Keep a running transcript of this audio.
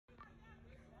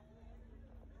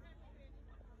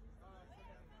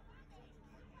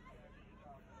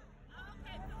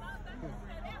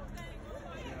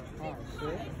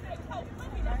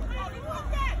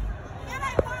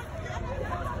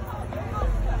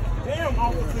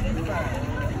officer you find.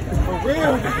 For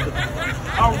real.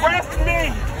 Arrest me.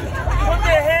 Put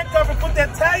that handcuff and put that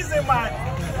taser in my...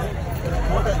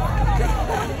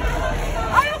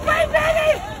 I am free,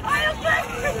 baby! I am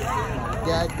free!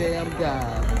 Goddamn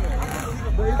God.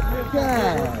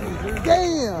 God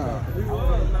damn.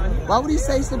 Why would he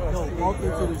say something? Walk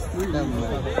into the street. Never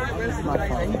mind. This is my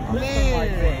fault.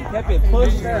 Man. Kept it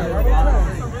pushing.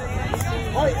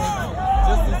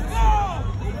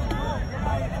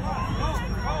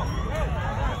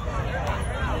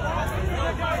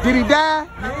 Did he die?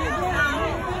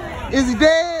 Is he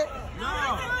dead?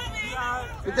 No.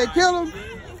 Did they kill him?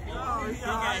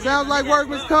 Sounds like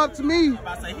workman's comp to me.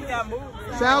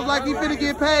 Sounds like he finna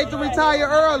get paid to retire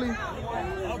early.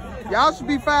 Y'all should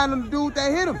be finding the dude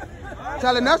that hit him.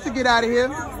 Telling us to get out of here.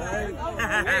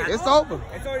 It's over.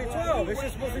 It's already 12. It's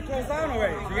just supposed to be closed down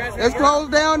already. So it's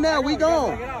closed down now. We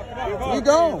gone. We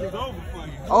gone.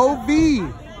 OV.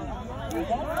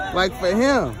 Like for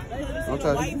him. Don't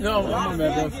touch it. No, I'm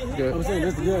bad, bro. Good. I'm saying,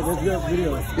 that's good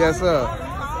video. Yes, sir.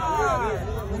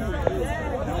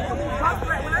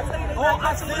 Oh,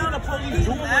 I seen the police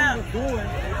doing what he was doing.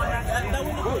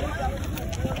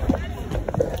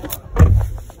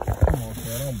 Come on,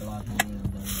 man. Don't block me,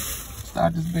 bro.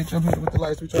 Start this bitch up here with the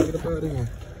lights. We trying to get up out of here.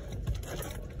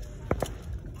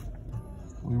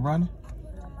 We running?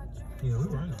 Yeah, we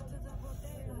running.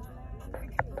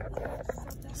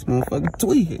 This motherfucker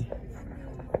tweaking.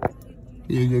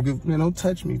 Yeah, good man, don't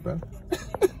touch me, bro.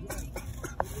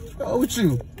 How with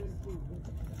you?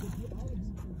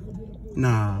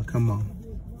 Nah, come on.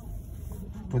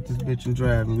 Put this bitch in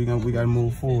drive and we gotta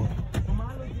move forward.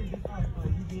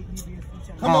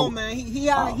 Come on, man. He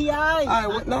all right.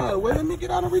 Alright, no, wait, let me get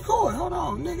out and record. Hold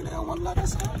on, nigga, they don't wanna let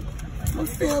us out.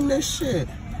 Let's film this shit.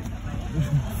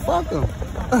 Fuck them.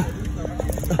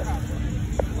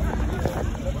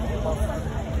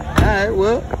 Alright,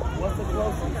 well.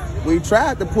 We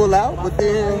tried to pull out, but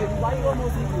then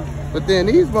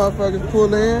these motherfuckers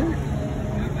pull in.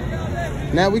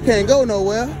 Now we can't go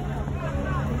nowhere.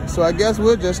 So I guess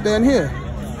we'll just stand here.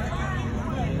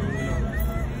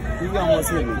 You almost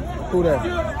hit me. Who that?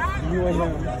 You ain't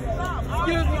know.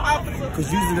 Excuse me, officer.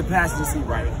 Because usually the passenger seat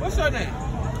right. What's your name?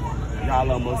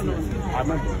 Y'all almost hit me. I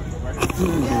remember.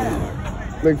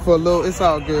 Look for a little, it's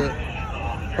all good.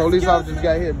 Police officers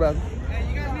got hit, brother. Hey,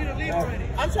 you guys need to leave already.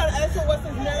 I'm trying to ask you what's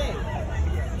his name.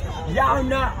 Y'all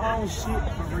not on shit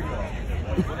for real.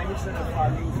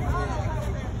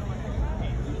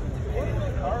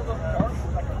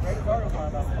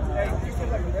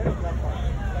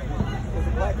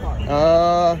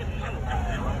 Uh,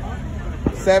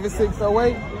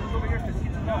 7608.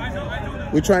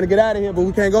 We're trying to get out of here, but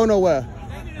we can't go nowhere.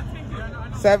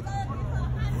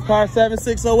 Car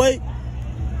 7608.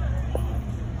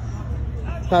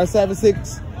 Car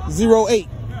 7608.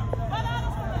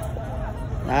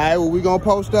 All right, well, we're gonna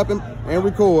post up and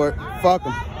record. Fuck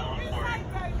them.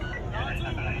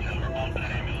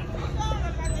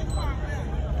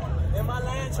 Am I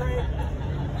lying, Trey?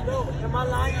 No, am I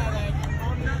lying?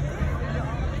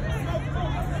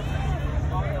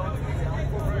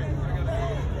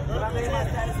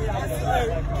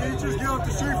 Can you just get off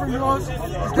the street from yours?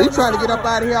 We trying to get up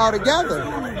out of here all together.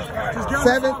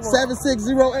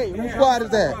 7608. Whose squad is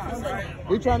that?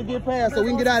 We trying to get past so we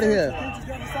can get out of here.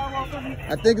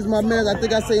 I think it's my man. I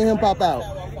think I seen him pop out.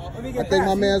 I think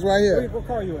my man's right here. What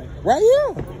car you in? Right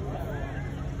here.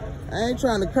 I ain't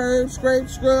trying to curb, scrape,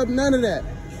 scrub, none of that.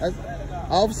 That's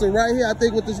officer right here. I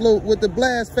think with this with the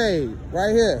blast fade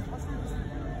right here.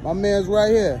 My man's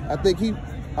right here. I think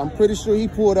I'm pretty sure he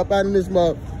pulled up out in this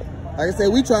mug. Like I said,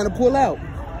 we trying to pull out.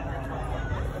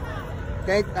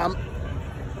 I'm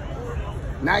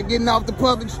not getting off the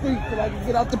public street till I can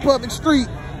get off the public street.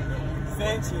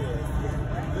 Sanchez.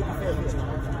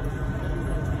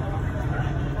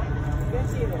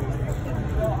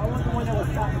 I was the one that was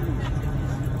stopping me.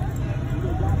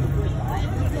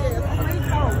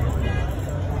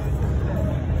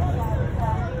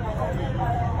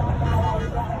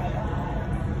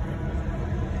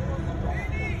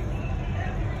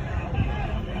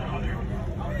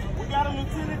 We got a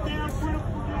lieutenant there. Let's do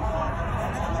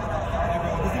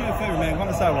me a favor, man. Go on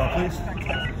the sidewalk, please.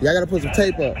 Y'all gotta put some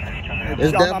tape up.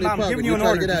 It's definitely I'm public. giving you an We're trying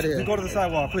order. to get out of here. You go to the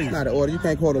sidewalk, please. It's not an order. You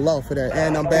can't quote a law for that.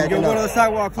 And I'm backing Go to the up.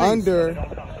 sidewalk, please.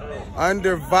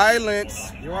 Under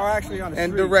violence You are actually on the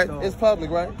and street. direct. So. It's public,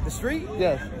 right? The street?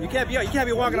 Yes. You can't be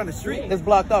walking on the street. It's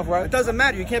blocked off, right? It doesn't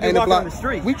matter. You can't be Ain't it walking on blocked? the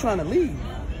street. We trying to leave.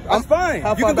 That's fine.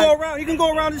 How You far can go back? around. You can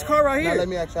go around this car right Now here. let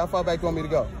me ask you, how far back do you want me to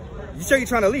go? You sure you're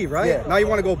trying to leave, right? Yeah. Now you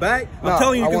want to go back? No, I'm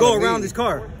telling you, I you can go wanna around leave. this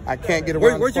car. I can't get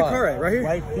around. Where's your car at? Right here?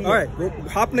 Right here. All right.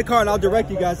 Hop in the car and I'll direct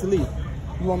you guys to leave.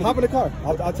 You want me Hop in the car.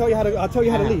 I'll tell you how to. I'll tell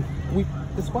you how to leave.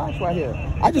 The spot's right here.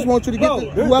 I just want you to get Bro,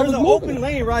 there's whoever's an moving. open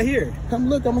lane right here. Come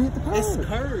look, I'm gonna hit the car. It's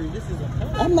curved. This is a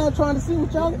curve. I'm not trying to see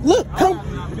what y'all. Look, come,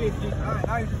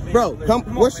 bro. Come.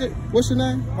 What's your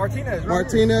name? Martinez. Right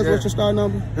Martinez. here. What's your star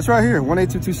number? It's right here.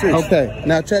 18226. Okay.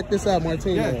 Now check this out,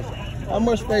 Martinez. How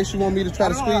much space you want me to try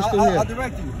to squeeze through here? I'll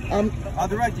direct you. I'll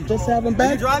direct you. Just have him Are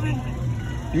back. you driving?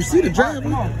 You see the driver?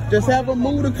 Just have him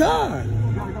move the car.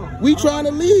 We trying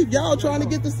to leave. Y'all trying to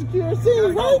get the secure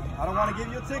scene, bro. I don't want to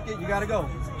give you a ticket. You gotta go.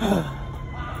 You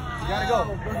gotta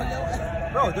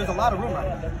go. Bro, there's a lot of room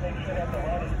right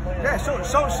there. Yeah,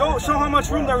 show how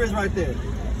much room there is right there.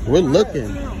 We're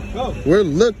looking. Go. We're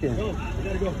looking. Go. You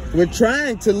gotta go. We're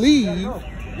trying to leave. Go.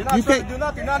 You're not trying to do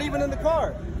nothing. You're not even in the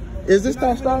car. Is this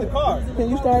car You're not even in the started? car. Can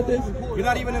you start this? You're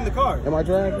not even in the car. Am I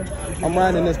driving? I'm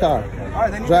riding in this car. All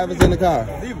right, then Driver's in the car.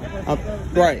 Leave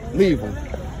him. Right, leave him.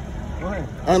 Go ahead.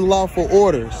 Unlawful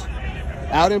orders.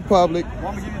 Out in public. You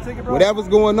want me to give you a ticket, bro? Whatever's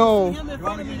going on. You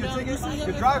want me to give you a ticket?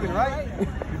 You're driving, right?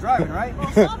 You're driving, right?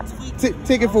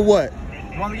 Ticket for what?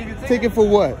 You want me to give you a ticket? Ticket for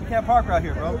what? You can't park right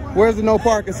here, bro. Where's the no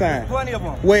parking sign? Plenty of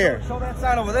them. Where? Show that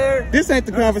sign over there. This ain't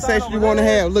the There's a sign conversation you over want to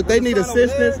there. have. Look, they There's need a sign over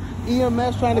assistance.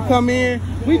 EMS trying to come in.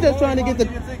 We just trying to get the...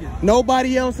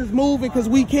 Nobody else is moving because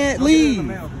we can't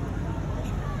leave.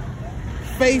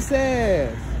 Face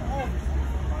ass.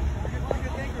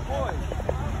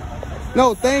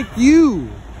 No, thank you.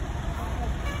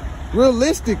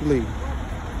 Realistically,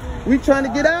 we trying to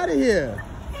get out of here.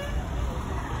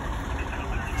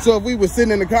 So if we were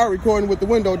sitting in the car recording with the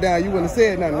window down, you wouldn't have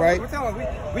said nothing, right?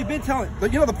 We've been telling,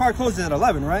 but you know the park closes at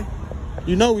 11, right?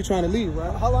 You know we trying to leave,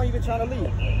 right? How long you been trying to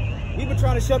leave? We've been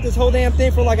trying to shut this whole damn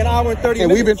thing for like an hour and 30 And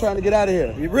minutes. we've been trying to get out of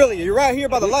here. You're right here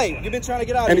by the light. You've been trying to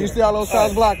get out of And here. you see all those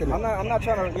cars blocking it. I'm not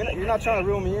trying to, you're not trying to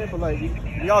reel me in, but like,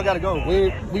 y'all gotta go.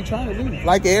 We trying to leave.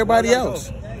 Like everybody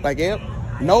else. Like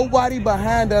nobody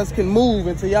behind us can move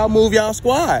until y'all move y'all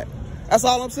squad. That's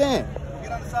all I'm saying.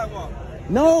 Get on the sidewalk.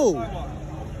 No. Sidewalk.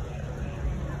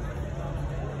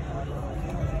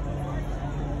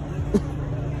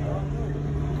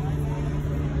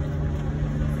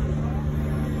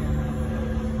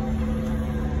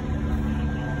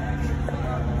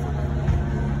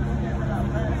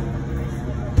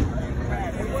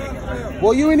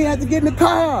 Well, you ain't even have to get in the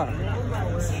car.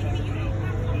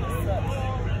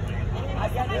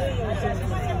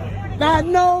 I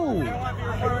know.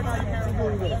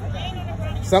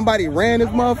 Somebody ran his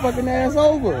motherfucking ass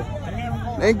over.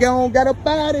 They got up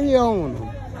out of here on him.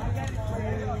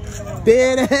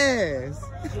 Dead ass.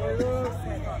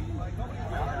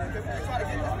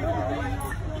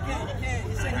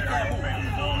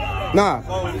 Nah.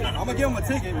 So, I'm gonna give him a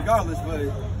ticket regardless,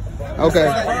 but... Okay.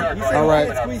 All right.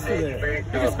 Come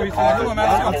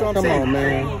on,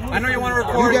 man. I know you want to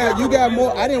record. You got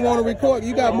more. I didn't want to record.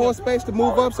 You got more space to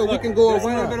move up so we can go Just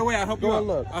around. a little bit away. I help you out.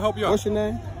 Look. I help you out. What's your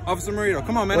name? Officer Marito.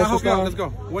 Come on, man. What's I'll help you your out. Let's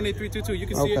phone? go. 18322. You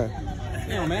can see Okay. it.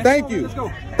 Yeah, man. Thank you. Let's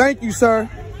go. Thank you, sir.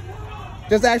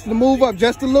 Just ask you to move up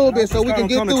just a little bit so we can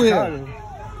get through here.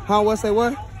 Huh? What? Say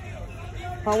what?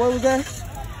 Huh? What was that?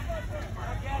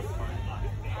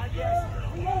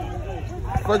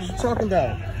 What you talking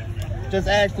about? Just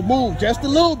ask to move just a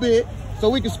little bit so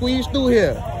we can squeeze through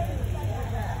here.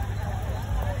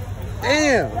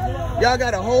 Damn. Y'all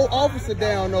got a whole officer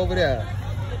down over there.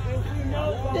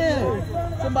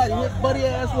 Yeah. Somebody hit Buddy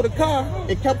ass with a car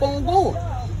and kept on going.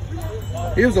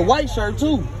 He was a white shirt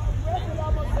too.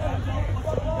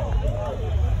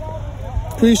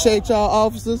 Appreciate y'all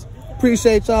officers.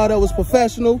 Appreciate y'all that was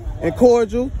professional and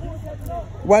cordial.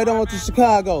 Right on to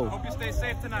Chicago. Hope you stay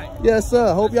safe tonight. Yes,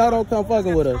 sir. Hope y'all don't come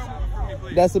fucking with us.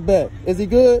 That's a bet. Is he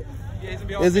good? Yeah, he's gonna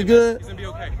be okay. Is he good? He's gonna be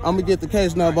okay. I'm gonna get the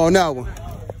case number on that one.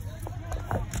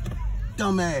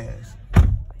 Dumbass.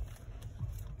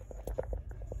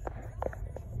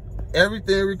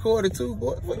 Everything recorded too,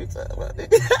 boy. What you talking about? Yeah,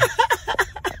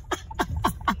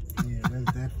 that's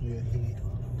definitely a hit.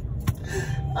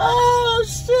 Oh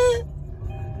shit.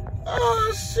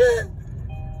 Oh shit.